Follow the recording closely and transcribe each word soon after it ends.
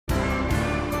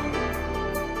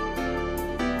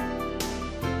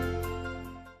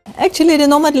actually the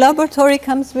NOMAD laboratory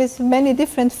comes with many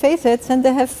different facets, and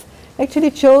they have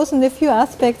actually chosen a few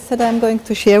aspects that I'm going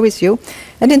to share with you.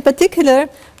 And in particular,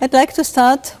 I'd like to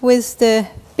start with the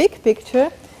big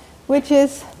picture, which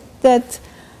is that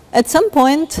at some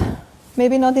point,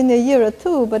 maybe not in a year or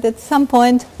two, but at some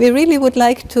point, we really would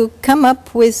like to come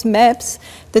up with maps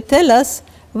that tell us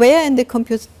where in the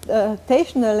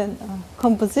computational and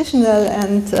compositional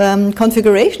and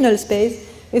configurational space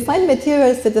we find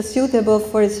materials that are suitable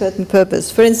for a certain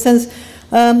purpose. For instance,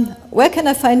 where can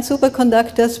I find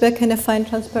superconductors, where can I find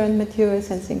transparent materials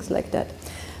and things like that.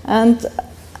 And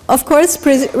of course,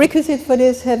 prerequisite for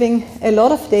this having a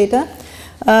lot of data.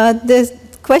 The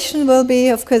question will be,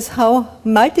 of course, how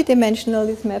multidimensional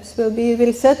these maps will be. It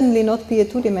will certainly not be a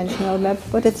two-dimensional map,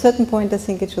 but at a certain point I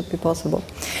think it should be possible.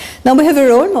 Now we have a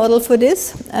role model for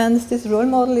this, and this role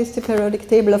model is the periodic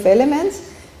table of elements.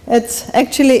 It's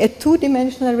actually a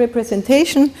two-dimensional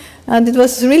representation, and it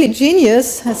was really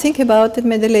genius. I think about it,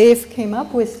 Mendeleev came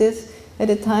up with this at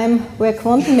a time where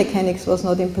quantum mechanics was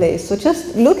not in place. So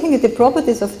just looking at the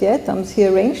properties of the atoms, he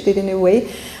arranged it in a way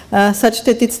such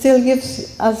that it still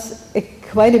gives us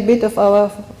quite a bit of our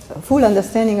full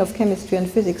understanding of chemistry and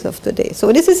physics of today.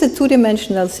 So this is a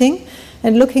two-dimensional thing,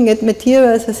 and looking at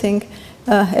materials, I think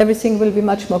everything will be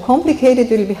much more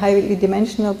complicated, it will be highly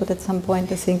dimensional, but at some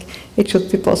point I think it should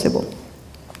be possible.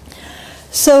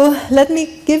 So let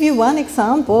me give you one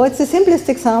example. It's the simplest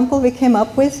example we came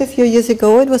up with a few years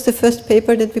ago. It was the first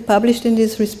paper that we published in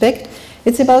this respect.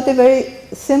 It's about a very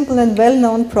simple and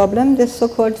well-known problem, the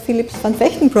so-called Phillips-van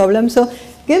Vechten problem. So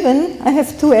given I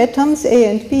have two atoms, A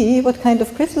and B, what kind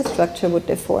of crystal structure would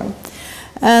they form?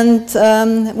 And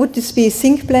would this be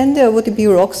zinc blende or would it be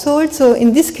rock salt? So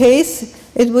in this case,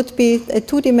 it would be a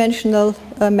two-dimensional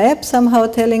map somehow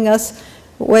telling us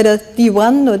whether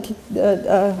D1 or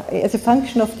as a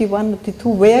function of D1 or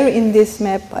D2, where in this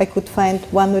map I could find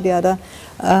one or the other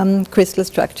crystal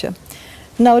structure.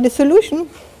 Now the solution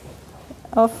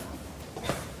of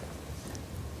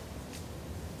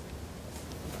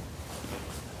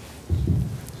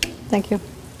thank you.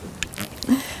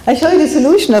 I show you the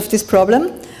solution of this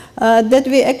problem that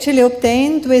we actually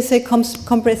obtained with a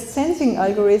compressed sensing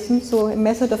algorithm, so a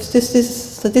method of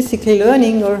statistical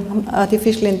learning or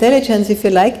artificial intelligence, if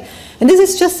you like. And this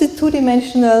is just a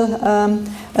two-dimensional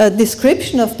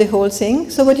description of the whole thing.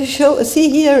 So what you see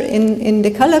here in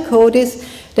the color code is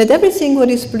that everything what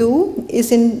is blue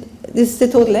is in this, the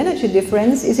total energy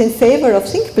difference is in favor of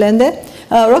zinc blende,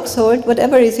 rock salt.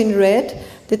 Whatever is in red,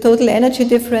 the total energy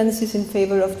difference is in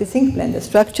favor of the zinc blende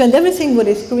structure, and everything what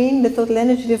is green, the total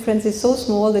energy difference is so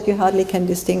small that you hardly can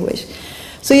distinguish.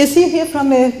 So you see here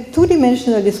from a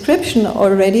two-dimensional description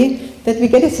already that we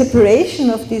get a separation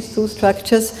of these two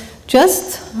structures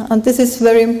just, and this is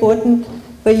very important,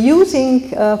 by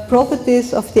using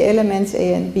properties of the elements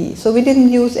A and B. So we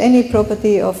didn't use any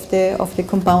property of the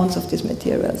compounds of these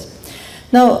materials.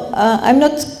 Now, I'm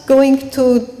not going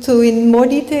to in more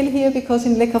detail here because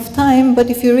in lack of time, but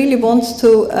if you really want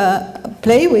to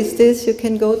play with this, you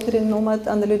can go to the NOMAD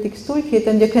Analytics Toolkit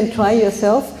and you can try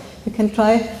yourself. You can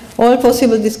try all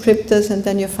possible descriptors and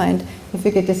then you find if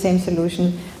you get the same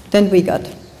solution than we got.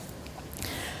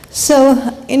 So,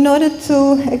 in order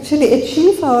to actually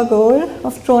achieve our goal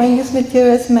of drawing these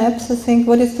materials maps, I think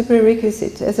what is the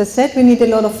prerequisite? As I said, we need a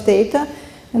lot of data.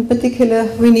 In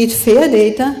particular, we need fair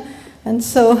data. And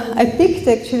so I picked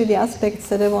actually the aspects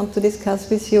that I want to discuss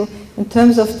with you in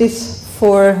terms of this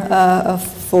four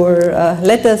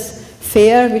letters: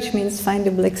 fair, which means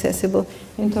findable, accessible,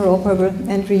 interoperable,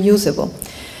 and reusable.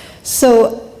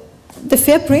 So the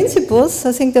FAIR principles,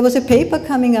 I think there was a paper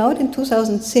coming out in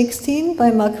 2016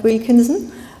 by Mark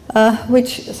Wilkinson,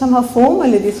 which somehow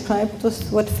formally described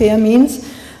what FAIR means.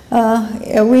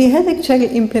 We had actually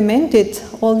implemented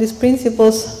all these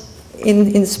principles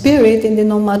in spirit in the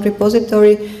NOMAD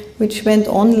repository, which went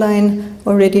online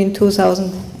already in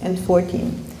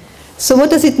 2014. So what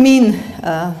does it mean?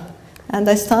 And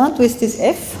I start with this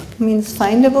F, means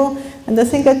findable, and I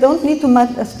think I don't need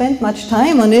to spend much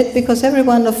time on it because every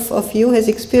one of you has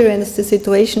experienced the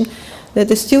situation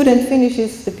that a student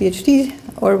finishes the PhD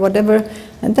or whatever,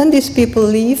 and then these people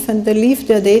leave, and they leave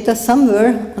their data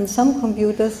somewhere on some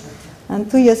computers,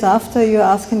 and 2 years after you're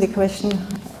asking the question,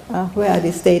 where are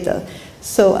these data?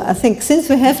 So I think since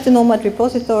we have the NOMAD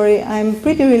repository, I'm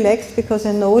pretty relaxed because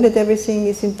I know that everything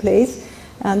is in place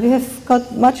and we have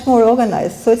got much more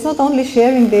organized. So it's not only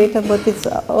sharing data, but it's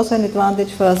also an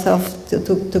advantage for ourselves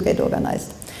to get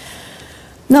organized.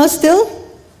 Now still,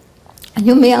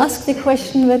 you may ask the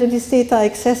question whether these data are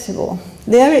accessible.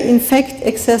 They are in fact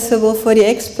accessible for the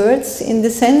experts in the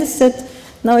sense that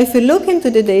Now if you look into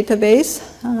the database,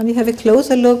 we have a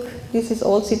closer look, this is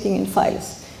all sitting in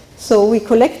files. So we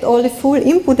collect all the full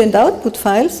input and output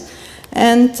files,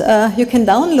 and you can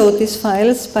download these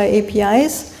files by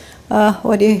APIs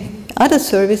or the other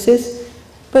services.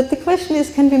 But the question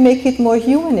is, can we make it more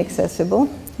human accessible?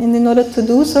 And in order to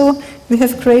do so, we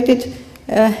have created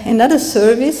another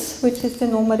service, which is the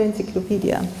NOMAD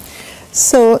Encyclopedia.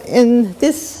 So in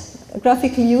this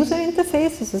graphical user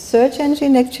interface, as a search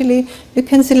engine actually, you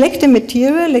can select a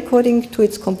material according to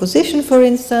its composition, for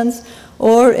instance,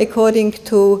 or according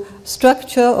to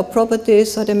structure or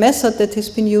properties or the method that has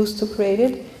been used to create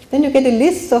it. Then you get a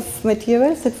list of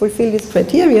materials that fulfill this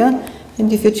criteria,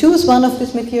 and if you choose one of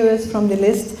these materials from the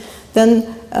list, then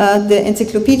the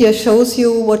encyclopedia shows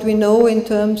you what we know in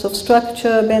terms of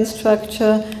structure, band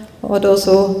structure, but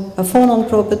also phonon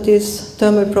properties,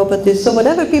 thermal properties. So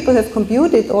whatever people have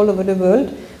computed all over the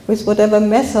world, with whatever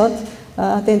method,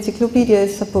 the encyclopedia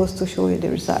is supposed to show you the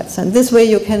results. And this way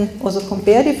you can also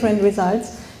compare different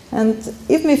results. And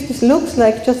even if this looks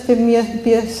like just a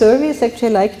mere service, actually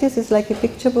I like this, it's like a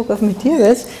picture book of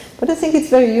materials, but I think it's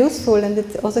very useful, and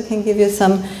it also can give you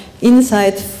some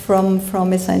insight from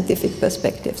a scientific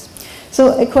perspective.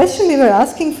 So a question we were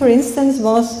asking, for instance,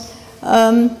 was,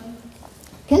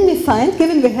 can we find,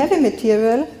 given we have a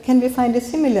material, can we find a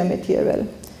similar material?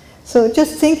 So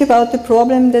just think about the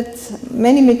problem that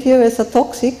many materials are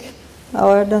toxic,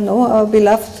 or I don't know, our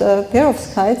beloved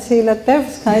perovskites, halide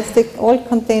perovskites, they all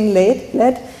contain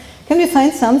lead. Can we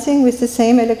find something with the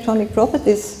same electronic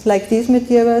properties like these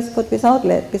materials, but without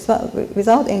lead,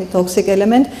 without any toxic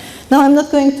element? Now I'm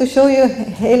not going to show you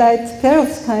halide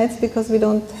perovskites because we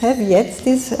don't have yet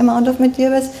this amount of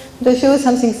materials, but I'll show you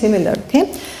something similar,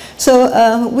 okay?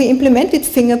 So we implemented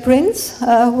fingerprints,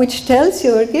 which tells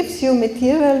you or gives you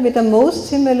material with the most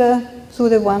similar to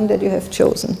the one that you have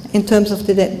chosen in terms of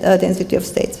the density of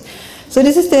states. So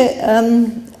this is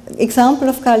the example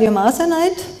of gallium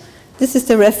arsenide. This is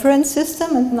the reference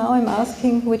system, and now I'm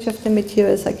asking which of the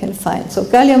materials I can find. So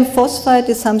gallium phosphide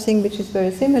is something which is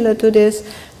very similar to this.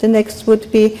 The next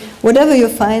would be whatever you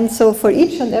find. So for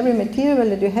each and every material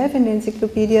that you have in the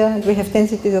encyclopedia, and we have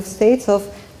densities of states of,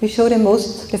 we show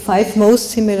the 5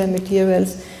 most similar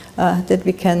materials that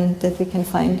we can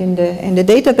find in the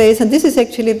database. And this is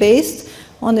actually based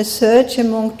on a search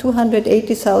among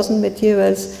 280,000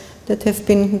 materials that have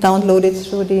been downloaded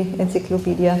through the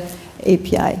encyclopedia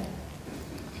API.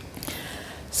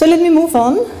 So let me move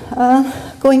on.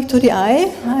 Going to the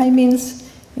I. I means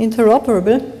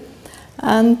interoperable.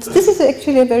 And this is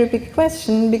actually a very big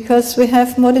question, because we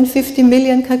have more than 50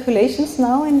 million calculations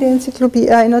now in the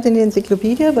encyclopedia, not in the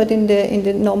encyclopedia, but in the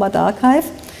NOMAD archive.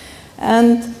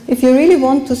 And if you really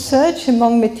want to search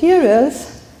among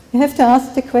materials, you have to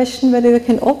ask the question whether you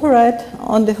can operate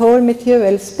on the whole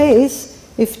material space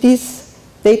if these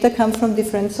data come from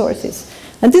different sources.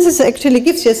 And this is actually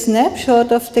gives you a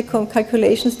snapshot of the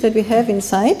calculations that we have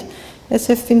inside. As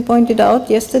have been pointed out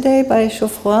yesterday by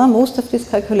Geoffroy, most of these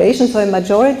calculations, or a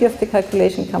majority of the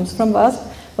calculation, comes from WASP,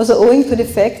 also owing to the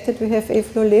fact that we have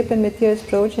AFLOLib and Materials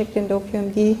Project and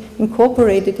OQMD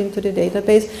incorporated into the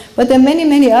database. But there are many,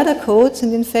 many other codes,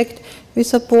 and in fact, we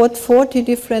support 40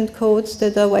 different codes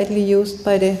that are widely used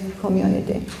by the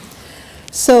community.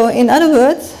 So in other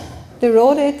words, the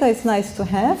raw data is nice to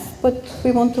have, but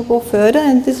we want to go further,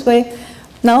 and this way,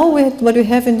 now what we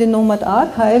have in the NOMAD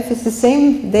archive is the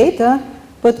same data,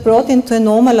 but brought into a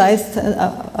normalized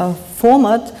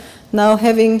format, now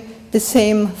having the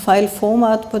same file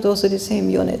format, but also the same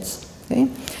units. Okay?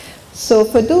 So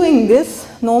for doing this,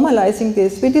 normalizing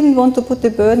this, we didn't want to put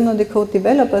the burden on the code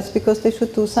developers, because they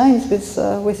should do science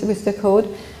with the code,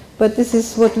 but this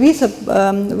is what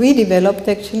we developed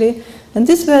actually, and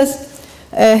this was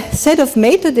a set of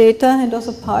metadata and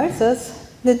also parsers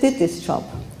that did this job.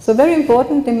 So very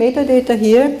important, the metadata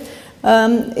here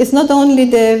is not only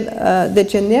the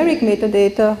generic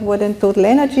metadata, what in total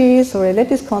energies or a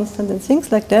lattice constant and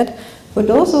things like that, but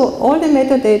also all the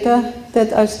metadata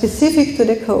that are specific to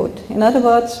the code. In other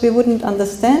words, we wouldn't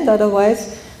understand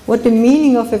otherwise what the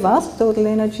meaning of a WASP total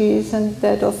energy is and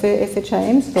that of a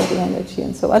FHIM's total energy.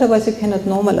 And so otherwise you cannot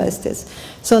normalize this.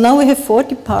 So now we have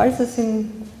 40 parsers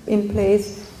in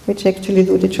place which actually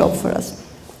do the job for us.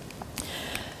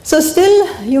 So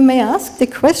still, you may ask the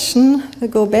question, we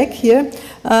go back here,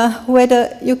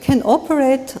 whether you can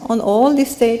operate on all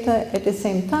this data at the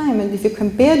same time, and if you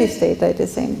compare this data at the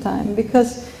same time.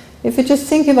 Because if you just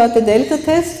think about the delta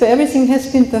test, where everything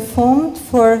has been performed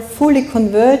for fully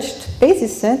converged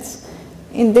basis sets,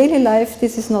 in daily life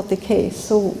this is not the case.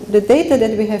 So the data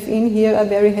that we have in here are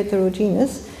very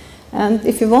heterogeneous, and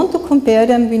if you want to compare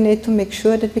them, we need to make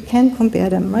sure that we can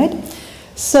compare them, right?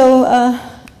 So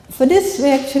for this, we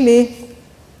actually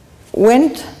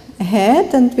went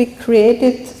ahead and we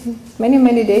created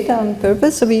many data on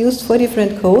purpose. So we used 4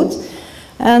 different codes.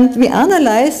 And we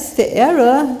analyzed the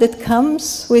error that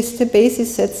comes with the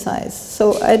basis set size.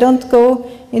 So I don't go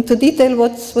into detail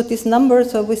what these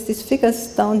numbers or with these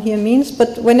figures down here means,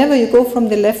 but whenever you go from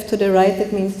the left to the right,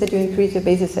 it means that you increase your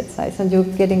basis set size and you're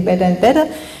getting better and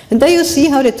better. And there you see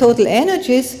how the total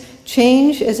energies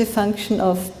change as a function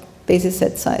of basis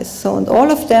set size. So, and all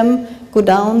of them go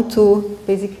down to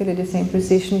basically the same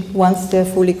precision once they're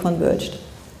fully converged.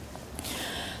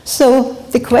 So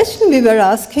the question we were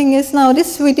asking is, now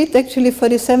this we did actually for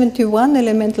the 71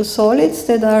 elemental solids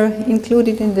that are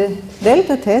included in the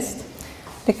delta test.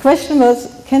 The question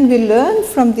was, can we learn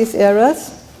from these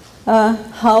errors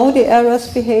how the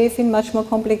errors behave in much more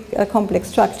complex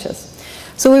structures?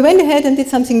 So we went ahead and did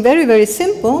something very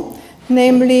simple,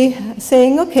 namely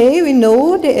saying, okay, we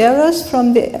know the errors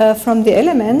from the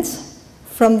elements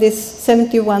from these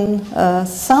 71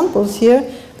 samples here,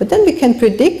 but then we can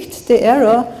predict the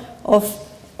error of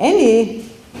any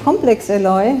complex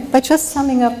alloy by just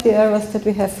summing up the errors that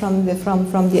we have from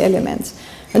the elements.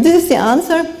 And this is the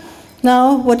answer.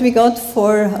 Now, what we got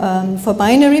for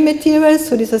binary materials,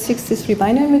 so these are 63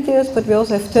 binary materials, but we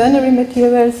also have ternary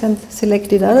materials and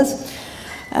selected others.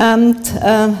 And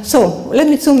so let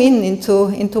me zoom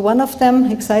into one of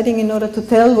them, exciting in order to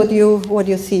tell what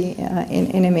you see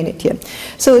in a minute here.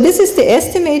 So this is the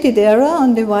estimated error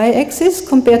on the y-axis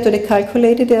compared to the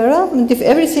calculated error. And if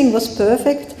everything was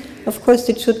perfect, of course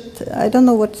it should, I don't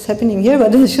know what's happening here,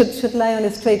 but it should lie on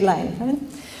a straight line, right?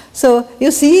 So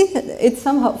you see it's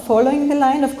somehow following the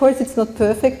line. Of course it's not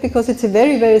perfect because it's a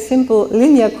very simple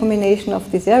linear combination of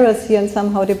these errors here, and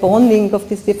somehow the bonding of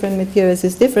these different materials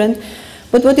is different.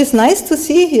 But what is nice to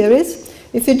see here is,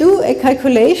 if you do a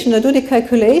calculation, or do the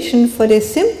calculation for the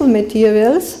simple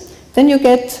materials, then you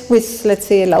get with, let's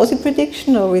say, a lousy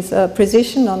prediction, or with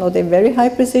precision, or not a very high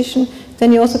precision,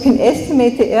 then you also can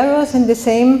estimate the errors in the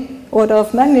same order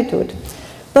of magnitude.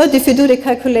 But if you do the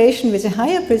calculation with a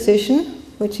higher precision,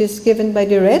 which is given by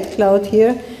the red cloud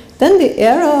here, then the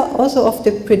error also of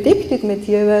the predicted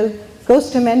material goes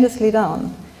tremendously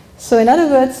down. So in other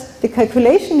words, the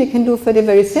calculation you can do for the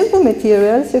very simple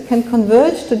materials, you can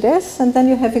converge to this, and then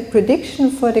you have a prediction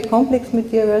for the complex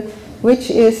material, which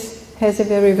has a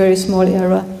very small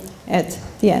error at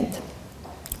the end.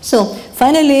 So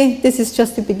finally, this is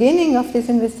just the beginning of these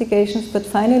investigations, but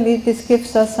finally this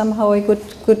gives us somehow a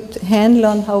good handle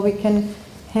on how we can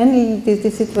handle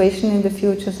this situation in the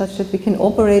future, such that we can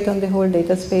operate on the whole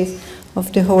data space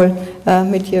of the whole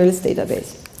materials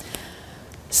database.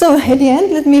 So at the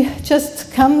end, let me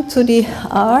just come to the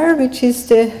R, which is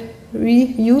the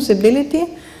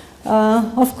reusability.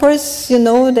 Of course, you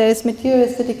know there's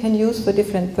materials that you can use for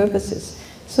different purposes.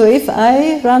 So if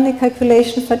I run a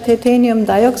calculation for titanium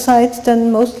dioxide,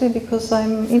 then mostly because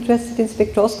I'm interested in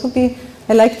spectroscopy,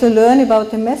 I like to learn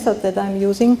about the method that I'm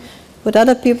using. But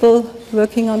other people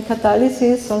working on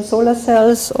catalysis, on solar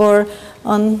cells, or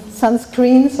on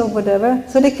sunscreens or whatever,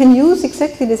 so they can use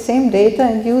exactly the same data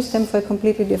and use them for a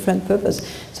completely different purpose.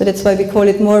 So that's why we call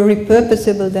it more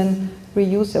repurposable than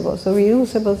reusable. So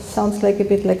reusable sounds like a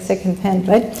bit like second-hand,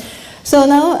 right? So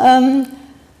now,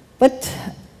 but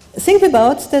think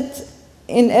about that.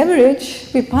 In average,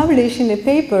 we publish in a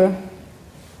paper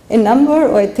a number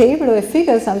or a table or a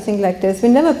figure, something like this. We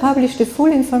never publish the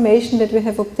full information that we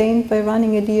have obtained by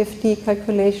running a DFT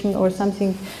calculation or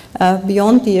something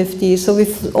beyond DFT. So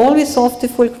we've always solved the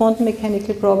full quantum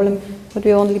mechanical problem, but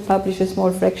we only publish a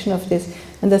small fraction of this.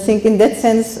 And I think in that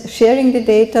sense, sharing the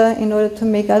data in order to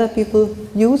make other people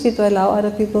use it or allow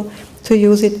other people to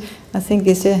use it, I think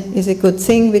is a good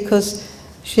thing, because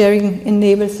sharing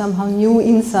enables somehow new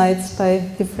insights by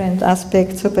different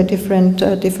aspects or by different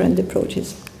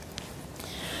approaches.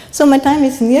 So my time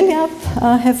is nearly up.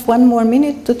 I have 1 more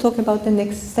minute to talk about the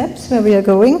next steps, where we are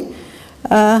going.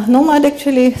 NOMAD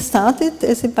actually started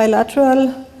as a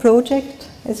bilateral project,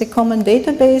 as a common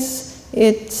database.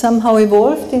 It somehow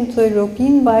evolved into a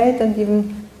European-wide and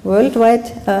even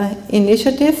worldwide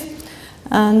initiative.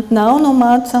 And now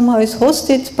NOMAD somehow is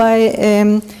hosted by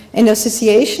an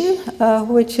association,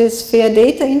 which is Fair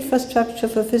Data Infrastructure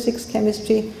for Physics,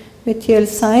 Chemistry, Material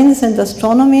Science, and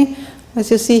Astronomy. As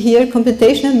you see here,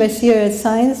 computational material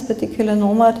science, particular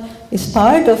NOMAD, is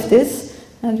part of this,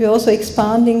 and we're also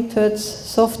expanding towards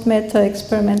soft matter,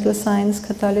 experimental science,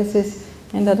 catalysis,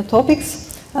 and other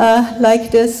topics like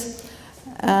this.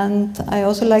 And I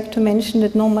also like to mention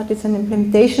that NOMAD is an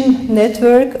implementation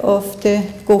network of the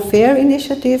Go Fair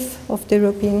initiative of the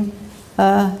European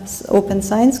Open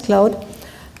Science Cloud.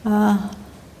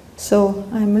 So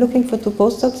I'm looking for 2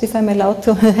 postdocs, if I'm allowed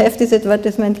to have this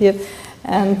advertisement here.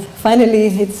 And finally,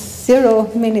 it's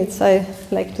 0 minutes. I'd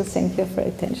like to thank you for your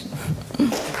attention.